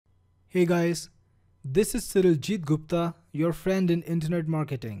Hey guys, this is Jeet Gupta, your friend in internet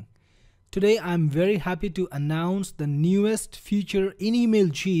marketing. Today I'm very happy to announce the newest feature in Email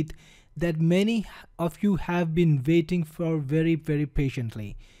Jeet that many of you have been waiting for very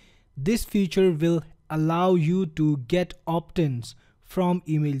patiently. This feature will allow you to get opt-ins from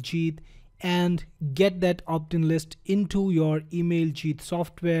Email Jeet and get that opt-in list into your Email Jeet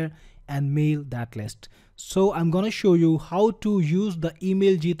software and mail that list. So I'm going to show you how to use the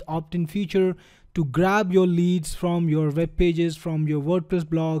Email Jeet opt-in feature to grab your leads from your web pages, from your WordPress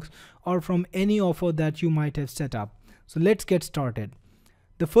blogs, or from any offer that you might have set up. So let's get started.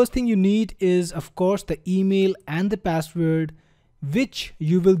 The first thing you need is, of course, the email and the password, which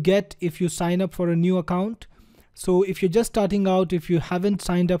you will get if you sign up for a new account. So if you're just starting out, if you haven't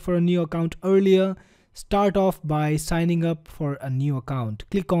signed up for a new account earlier, start off by signing up for a new account.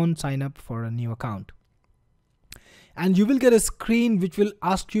 Click on sign up for a new account. And you will get a screen which will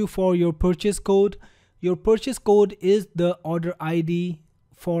ask you for your purchase code. Your purchase code is the order ID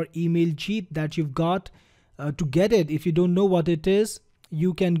for Email Jeet that you've got. To get it, if you don't know what it is,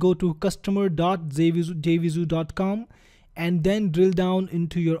 you can go to customer.jvizu.com and then drill down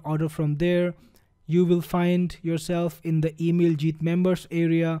into your order from there. You will find yourself in the Email Jeet members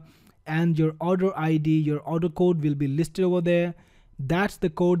area, and your order ID, your order code will be listed over there. That's the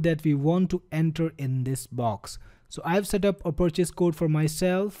code that we want to enter in this box. So I've set up a purchase code for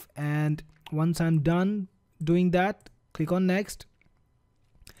myself, and once I'm done doing that, click on next.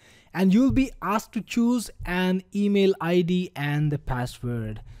 And you'll be asked to choose an email ID and the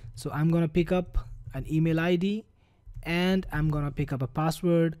password. So I'm going to pick up an email ID and I'm going to pick up a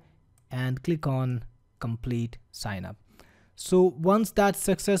password and click on complete sign up. So once that's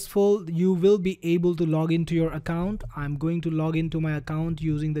successful, you will be able to log into your account. I'm going to log into my account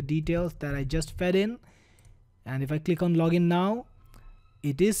using the details that I just fed in. And if I click on login now,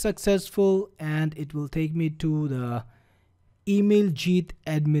 it is successful and it will take me to the Email Jeet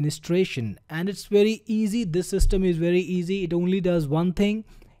administration. And it's very easy. This system is very easy. It only does one thing.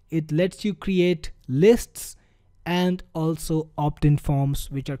 It lets you create lists and also opt-in forms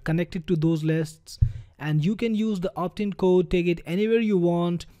which are connected to those lists. And you can use the opt-in code, take it anywhere you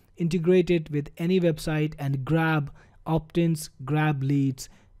want, integrate it with any website and grab opt-ins, grab leads,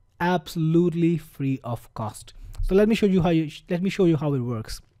 absolutely free of cost. So let me show you how it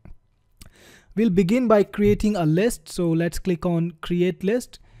works. We'll begin by creating a list. So let's click on create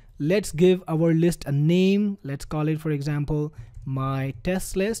list. Let's give our list a name. Let's call it, for example, my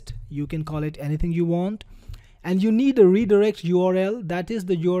test list. You can call it anything you want. And you need a redirect URL. That is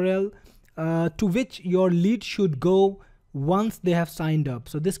the URL to which your lead should go once they have signed up.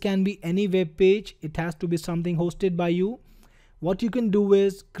 So this can be any web page. It has to be something hosted by you. What you can do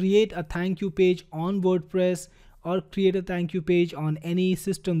is create a thank you page on WordPress or create a thank you page on any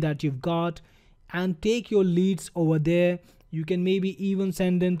system that you've got and take your leads over there. You can maybe even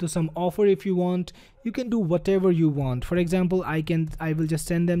send them to some offer if you want. You can do whatever you want. For example, I will just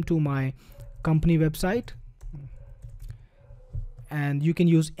send them to my company website. And you can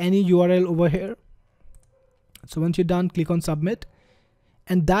use any URL over here. So once you're done, click on submit.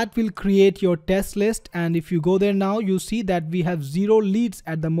 And that will create your test list. And if you go there now, you see that we have 0 leads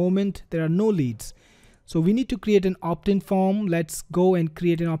at the moment. There are no leads. So we need to create an opt-in form. Let's go and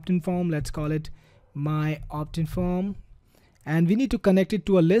create an opt-in form. Let's call it my opt-in form. And we need to connect it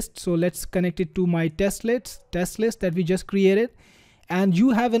to a list. So let's connect it to my test list that we just created. And you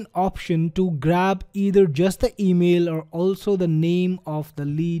have an option to grab either just the email or also the name of the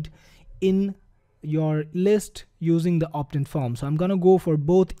lead in your list using the opt-in form. So I'm going to go for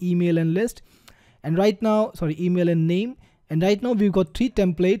both email and list. And right now, email and name. And right now we've got 3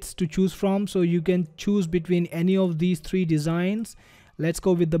 templates to choose from. So you can choose between any of these 3 designs. Let's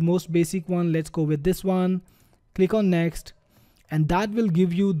go with the most basic one. Let's go with this one. Click on next. And that will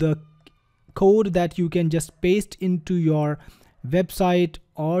give you the code that you can just paste into your website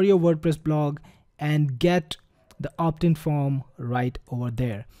or your WordPress blog and get the opt-in form right over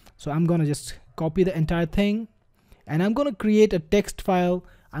there. So I'm going to just copy the entire thing and I'm going to create a text file.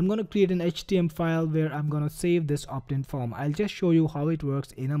 I'm going to create an HTML file where I'm going to save this opt-in form. I'll just show you how it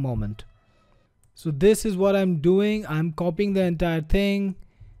works in a moment. So this is what I'm doing. I'm copying the entire thing.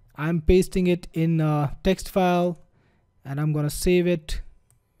 I'm pasting it in a text file and I'm going to save it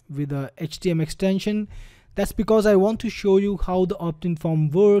with a HTML extension. That's because I want to show you how the opt-in form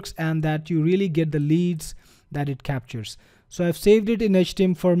works and that you really get the leads that it captures. So I've saved it in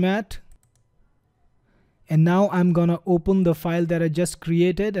HTML format. And now I'm gonna open the file that I just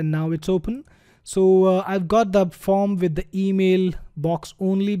created and now it's open. So I've got the form with the email box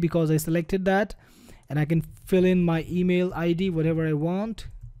only because I selected that. And I can fill in my email ID, whatever I want.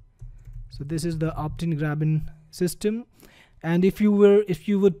 So this is the opt-in grabbing system. And if you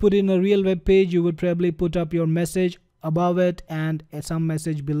would put in a real web page, you would probably put up your message above it and some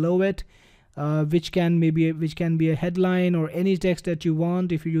message below it, which can be a headline or any text that you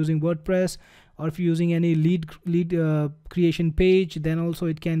want. If you're using WordPress, or if you're using any lead creation page, then also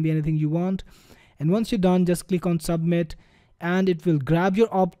it can be anything you want. And once you're done, just click on submit, and it will grab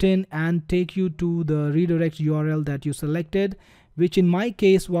your opt-in and take you to the redirect URL that you selected, which in my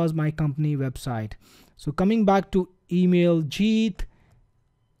case was my company website. So coming back to email Jeet,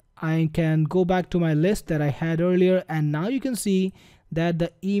 I can go back to my list that I had earlier, and now you can see that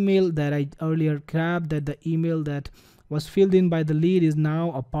the email that I earlier grabbed, that the email that was filled in by the lead is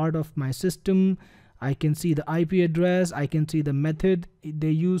now a part of my system. I can see the IP address, I can see the method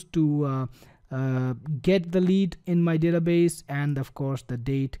they used to get the lead in my database, and of course the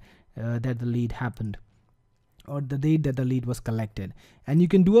date that the lead happened, or the date that the lead was collected. And you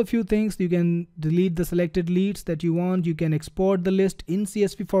can do a few things. You can delete the selected leads that you want. You can export the list in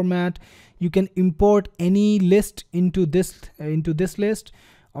CSV format. You can import any list into this list,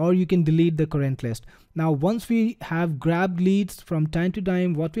 or you can delete the current list. Now once we have grabbed leads from time to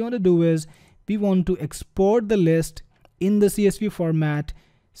time, what we want to do is we want to export the list in the CSV format,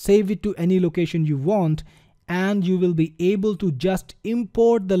 save it to any location you want, and you will be able to just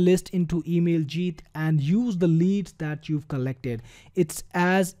import the list into email Jeet and use the leads that you've collected. It's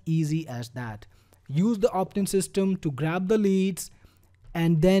as easy as that. Use the opt-in system to grab the leads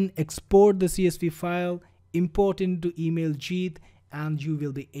and then export the CSV file, import into email Jeet, and you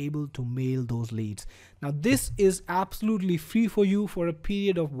will be able to mail those leads. Now this is absolutely free for you for a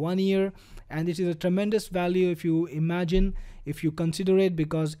period of 1 year, and it is a tremendous value if you consider it,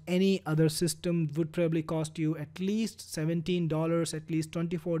 because any other system would probably cost you at least $17, at least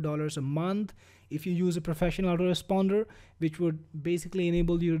 $24 a month if you use a professional autoresponder, which would basically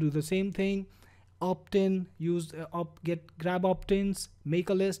enable you to do the same thing. Opt-in, grab opt-ins, make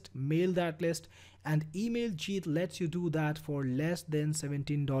a list, mail that list, and email Jeet lets you do that for less than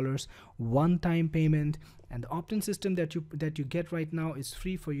 $17 one-time payment. And the opt-in system that you get right now is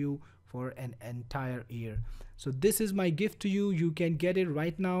free for you for an entire year. So this is my gift to you. You can get it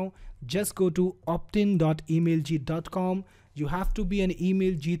right now. Just go to optin.emailjeet.com. You have to be an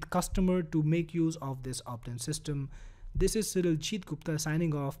email Jeet customer to make use of this opt-in system. This is Cyril Jeet Gupta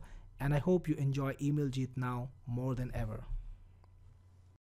signing off, and I hope you enjoy email Jeet now more than ever.